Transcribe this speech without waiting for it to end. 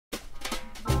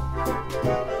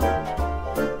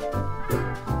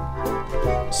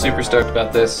Super stoked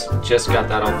about this. Just got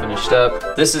that all finished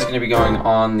up. This is going to be going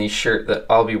on the shirt that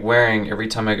I'll be wearing every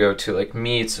time I go to like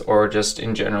meets or just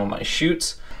in general my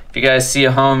shoots. If you guys see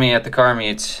a homie at the car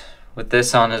meets with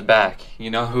this on his back, you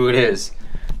know who it is.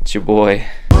 It's your boy.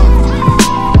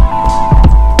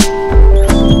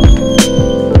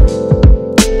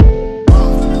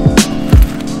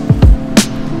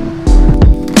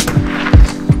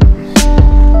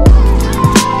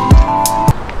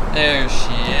 There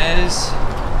she is.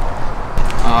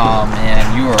 Oh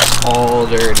man, you are all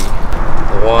dirty.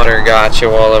 The water got you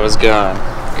while I was gone.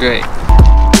 Great.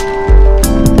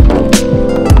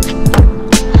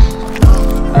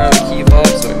 Keep up,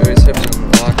 so I always have to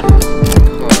lock the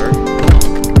car.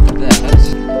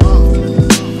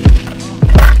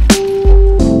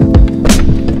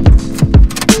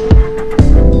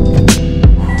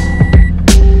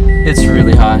 It's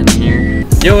really hot in here.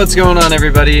 Yo, what's going on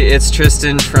everybody? It's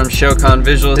Tristan from Shokan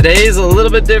Visuals. Today is a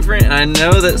little bit different, and I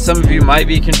know that some of you might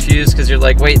be confused because you're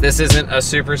like, wait, this isn't a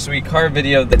super sweet car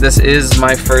video. This is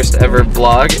my first ever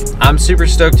vlog. I'm super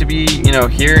stoked to be, you know,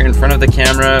 here in front of the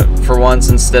camera for once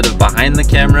instead of behind the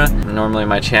camera. Normally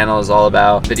my channel is all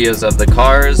about videos of the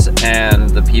cars and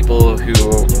the people who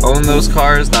own those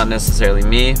cars, not necessarily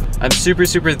me. I'm super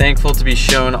thankful to be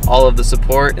shown all of the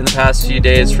support in the past few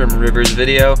days from River's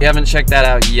video. If you haven't checked that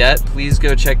out yet, please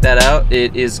go check that out.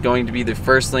 It is going to be the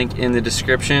first link in the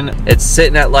description. It's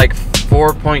sitting at like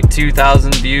 4.2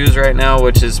 thousand views right now,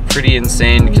 which is pretty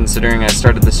insane considering I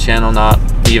started this channel not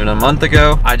even a month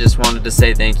ago. I just wanted to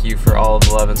say thank you for all of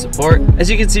the love and support. As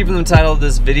you can see from the title of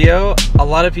this video, a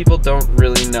lot of people don't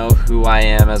really know who I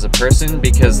am as a person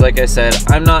because, like I said,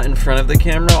 I'm not in front of the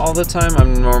camera all the time.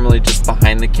 I'm normally just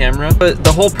behind the camera. But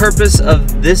the whole purpose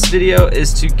of this video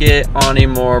is to get on a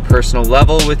more personal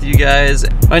level with you guys.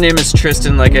 My name is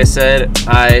Tristan, like I said.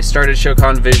 I started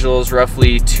Shokan Visuals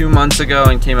roughly 2 months ago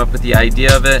and came up with the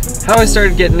idea of it. How I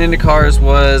started getting into cars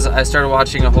was I started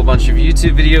watching a whole bunch of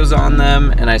YouTube videos on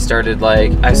them, and I started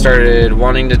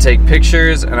wanting to take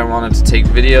pictures and I wanted to take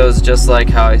videos just like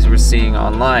how I was seeing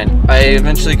online. I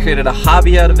eventually created a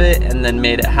hobby out of it and then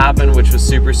made it happen, which was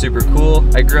super cool.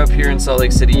 I grew up here in Salt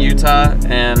Lake City, Utah,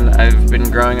 and I've been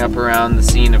growing up around the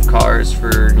scene of cars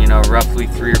for, you know, roughly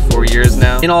 3 or 4 years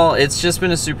now. In all, it's just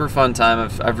been a super fun time.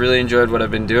 I've really enjoyed what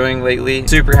I've been doing lately.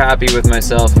 Super happy with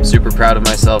myself. I'm super proud of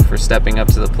myself for stepping up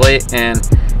to the plate and,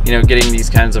 you know, getting these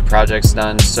kinds of projects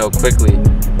done so quickly.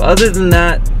 But other than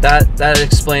that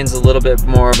explains a little bit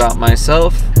more about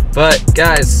myself. But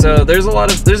guys, so there's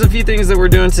a few things that we're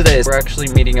doing today. We're actually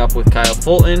meeting up with Kyle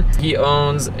Fulton. He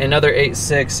owns another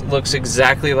 8.6, looks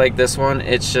exactly like this one.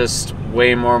 It's just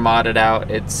way more modded out.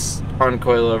 It's on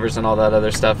coilovers and all that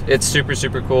other stuff. It's super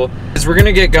cool. So we're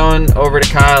gonna get going over to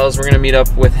Kyle's. We're gonna meet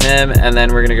up with him and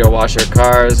then we're gonna go wash our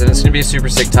cars, and it's gonna be a super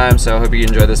sick time, so I hope you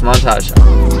enjoy this montage.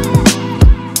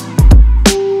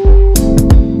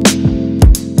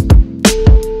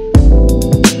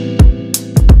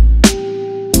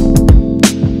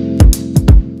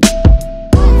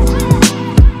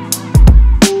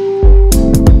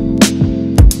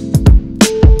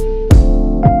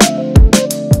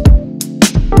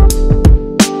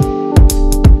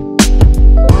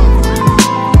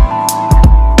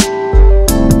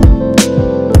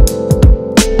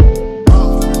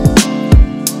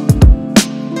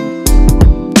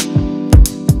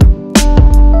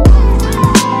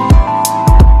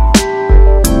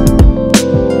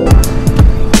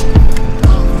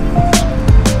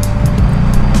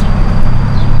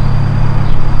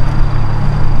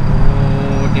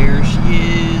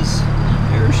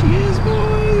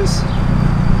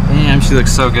 She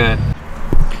looks so good.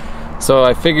 So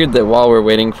I figured that while we're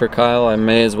waiting for Kyle, I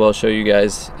may as well show you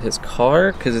guys his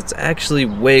car because it's actually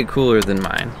way cooler than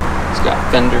mine. He's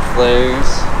got fender flares,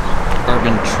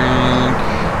 carbon trunk.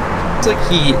 It's like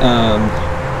he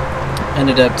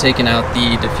ended up taking out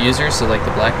the diffuser, so like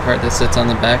the black part that sits on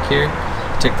the back here.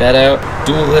 Took that out.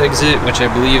 Dual exit, which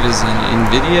I believe is an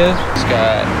NVIDIA. He's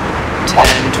got 10,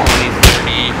 20,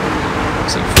 30,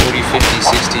 looks like 40, 50,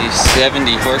 60,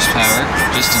 70 horsepower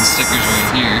just in stickers right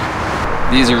here.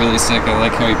 These are really sick. I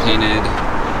like how he painted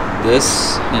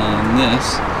this and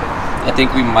this. I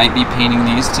think we might be painting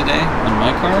these today on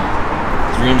my car.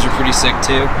 The rims are pretty sick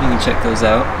too. You can check those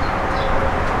out.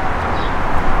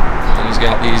 And he's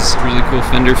got these really cool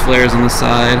fender flares on the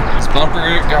side. His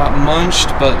bumper got munched,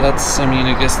 but that's, I mean,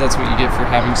 I guess that's what you get for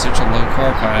having such a low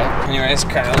car pile. Anyways,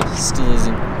 Kyle still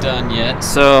isn't done yet.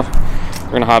 So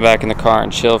we're gonna hop back in the car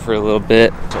and chill for a little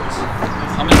bit.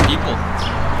 How many people?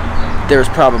 There's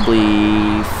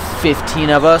probably 15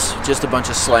 of us, just a bunch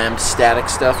of slammed static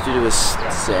stuff, dude. It was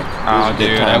sick. Oh,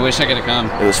 dude, I wish I could have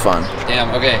come. It was fun. Damn,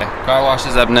 okay. Car wash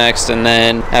is up next, and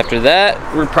then after that,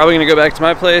 we're probably gonna go back to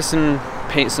my place and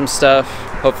paint some stuff.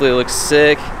 Hopefully it looks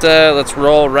sick. Let's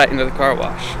roll right into the car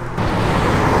wash.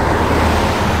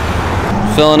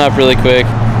 Filling up really quick,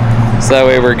 so that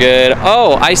way we're good.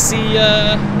 Oh, I see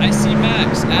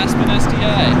Max, Aspen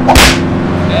STI.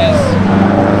 Guys,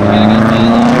 we gotta go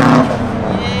follow.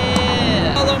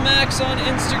 Yeah! Follow Max on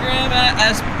Instagram at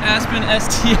Aspen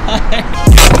STI.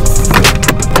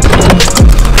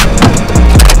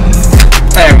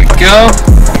 There we go.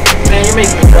 Man, you're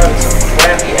making me drive some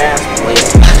crappy ass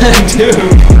place. Dude,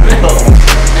 Bill.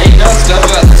 Hey, you know what's dope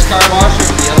about this car wash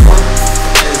over the other one?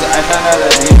 Is I found out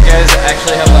that these guys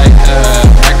actually have like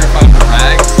microfiber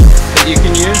rags that you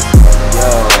can use. Yo,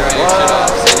 what?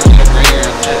 So you don't need to bring your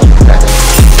own shit.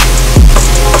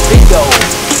 Bingo!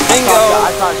 Bingo!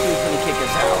 I thought she was gonna kick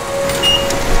us out.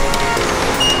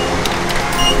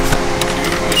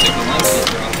 We should go lens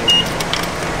filter off there.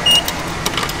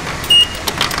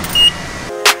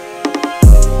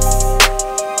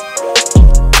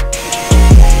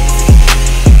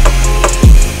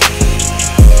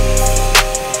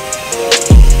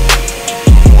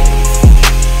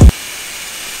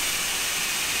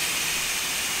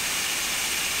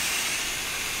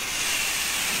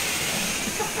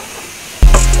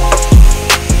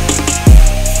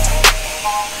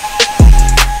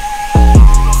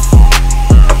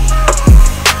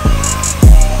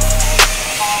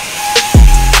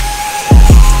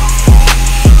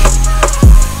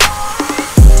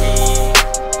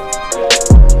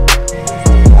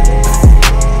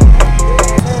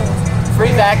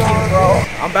 Vacuum, bro.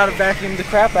 I'm about to vacuum the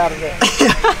crap out of it.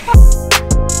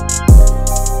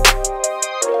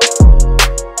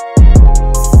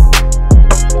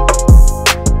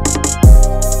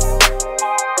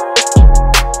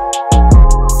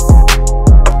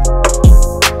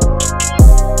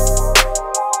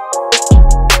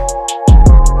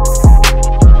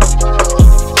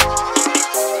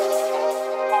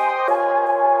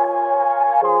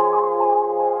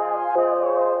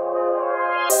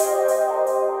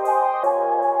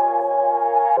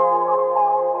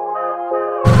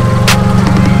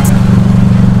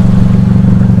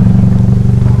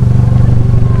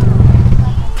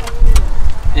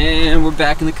 And we're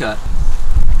back in the cut.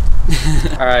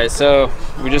 Alright, so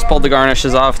we just pulled the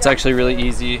garnishes off. It's actually really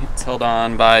easy. It's held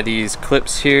on by these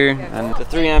clips here. And the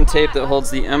 3M tape that holds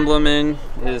the emblem in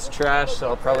is trash, so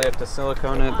I'll probably have to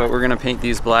silicone it, but we're gonna paint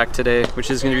these black today,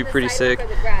 which is gonna be pretty sick.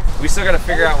 We still gotta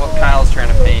figure out what Kyle's trying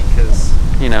to paint, because,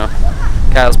 you know,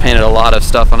 Kyle's painted a lot of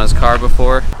stuff on his car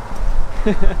before.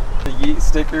 The Yeet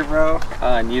sticker, bro.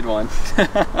 I need one.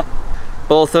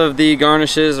 Both of the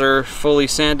garnishes are fully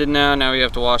sanded now. Now we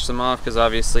have to wash them off because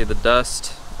obviously the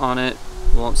dust on it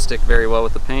won't stick very well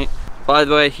with the paint. By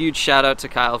the way, huge shout out to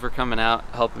Kyle for coming out,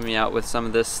 helping me out with some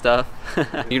of this stuff.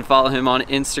 You can follow him on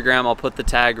Instagram. I'll put the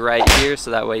tag right here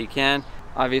so that way you can.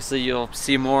 Obviously you'll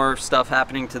see more stuff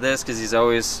happening to this because he's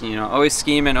always, you know, always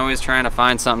scheming, always trying to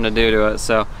find something to do to it.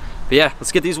 So, but yeah,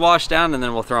 let's get these washed down and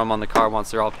then we'll throw them on the car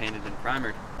once they're all painted and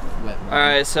primered. All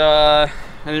right, so I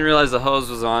didn't realize the hose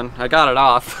was on. I got it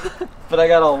off, but I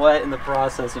got all wet in the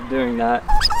process of doing that.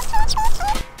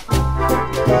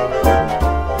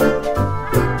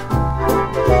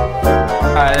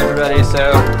 All right, everybody,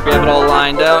 so we have it all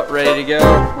lined up, ready to go.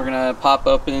 We're gonna pop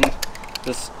open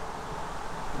this,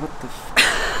 what the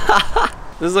f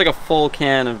This is like a full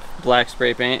can of black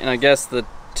spray paint, and I guess the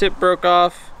tip broke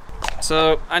off.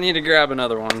 So I need to grab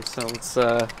another one. So let's,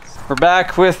 we're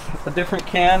back with a different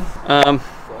can.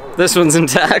 This one's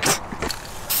intact.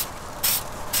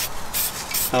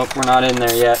 Oh, we're not in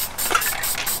there yet.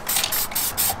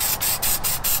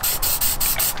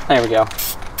 There we go.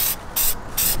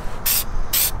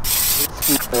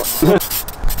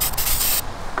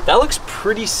 That looks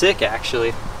pretty sick,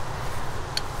 actually.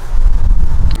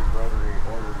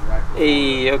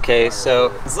 Hey, okay,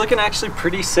 so it's looking actually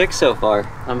pretty sick so far.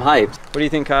 I'm hyped. What do you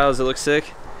think, Kyle? Does it look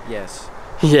sick? Yes.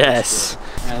 Yes.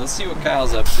 Alright, let's see what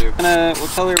Kyle's up to. What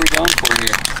color are we going for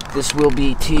here? This will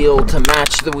be teal to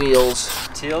match the wheels.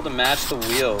 Teal to match the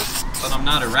wheels. But I'm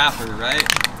not a rapper, right?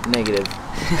 Negative.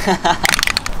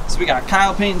 So we got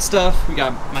Kyle painting stuff, we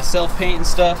got myself painting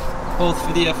stuff, both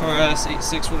for the FRS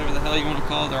 86, whatever the hell you want to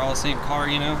call it. They're all the same car,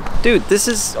 you know? Dude, this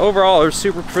is overall a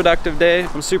super productive day.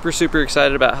 I'm super, super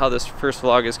excited about how this first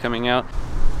vlog is coming out.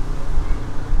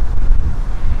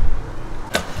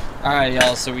 Alright,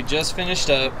 y'all, so we just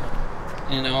finished up,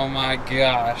 and oh my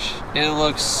gosh, it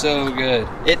looks so good.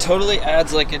 It totally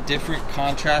adds like a different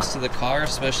contrast to the car,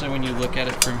 especially when you look at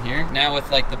it from here. Now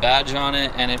with like the badge on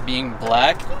it and it being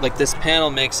black, like this panel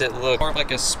makes it look more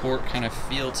like a sport kind of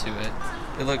feel to it.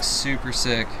 It looks super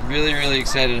sick. Really, really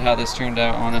excited how this turned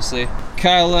out, honestly.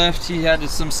 Kyle left, he had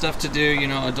some stuff to do, you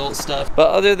know, adult stuff. But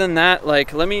other than that,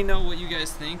 like, let me know what you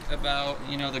guys think about,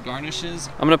 you know, the garnishes.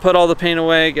 I'm gonna put all the paint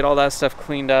away, get all that stuff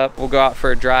cleaned up. We'll go out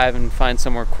for a drive and find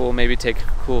somewhere cool, maybe take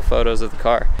cool photos of the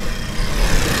car.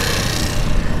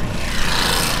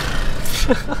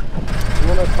 You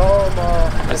wanna call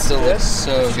them, It still looks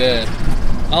so good.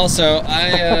 Also,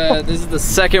 this is the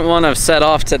second one I've set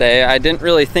off today. I didn't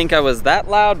really think I was that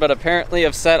loud, but apparently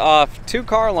I've set off 2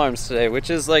 car alarms today, which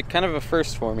is like kind of a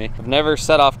first for me. I've never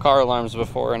set off car alarms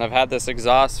before, and I've had this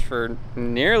exhaust for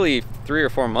nearly 3 or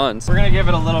 4 months. We're gonna give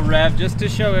it a little rev just to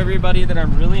show everybody that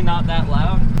I'm really not that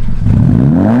loud.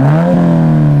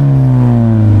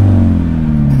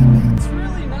 It's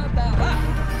really not that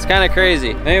loud. It's kind of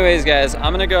crazy. Anyways, guys,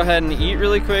 I'm gonna go ahead and eat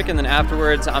really quick, and then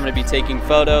afterwards I'm gonna be taking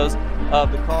photos of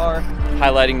the car,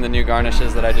 highlighting the new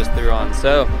garnishes that I just threw on.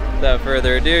 So without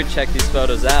further ado, check these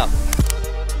photos out.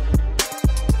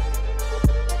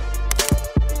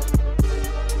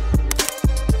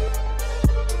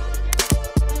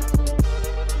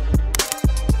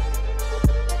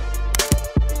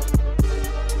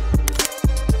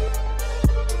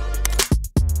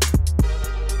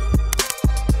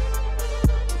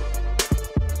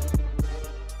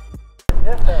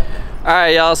 All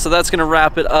right, y'all, so that's gonna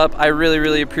wrap it up. I really,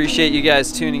 really appreciate you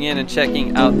guys tuning in and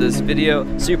checking out this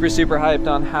video. Super, super hyped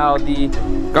on how the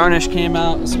garnish came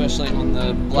out, especially on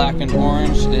the black and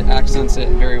orange. It accents it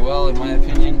very well, in my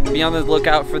opinion. Be on the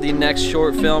lookout for the next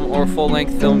short film or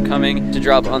full-length film coming to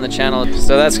drop on the channel.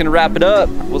 So that's gonna wrap it up.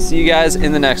 We'll see you guys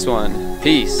in the next one.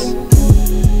 Peace.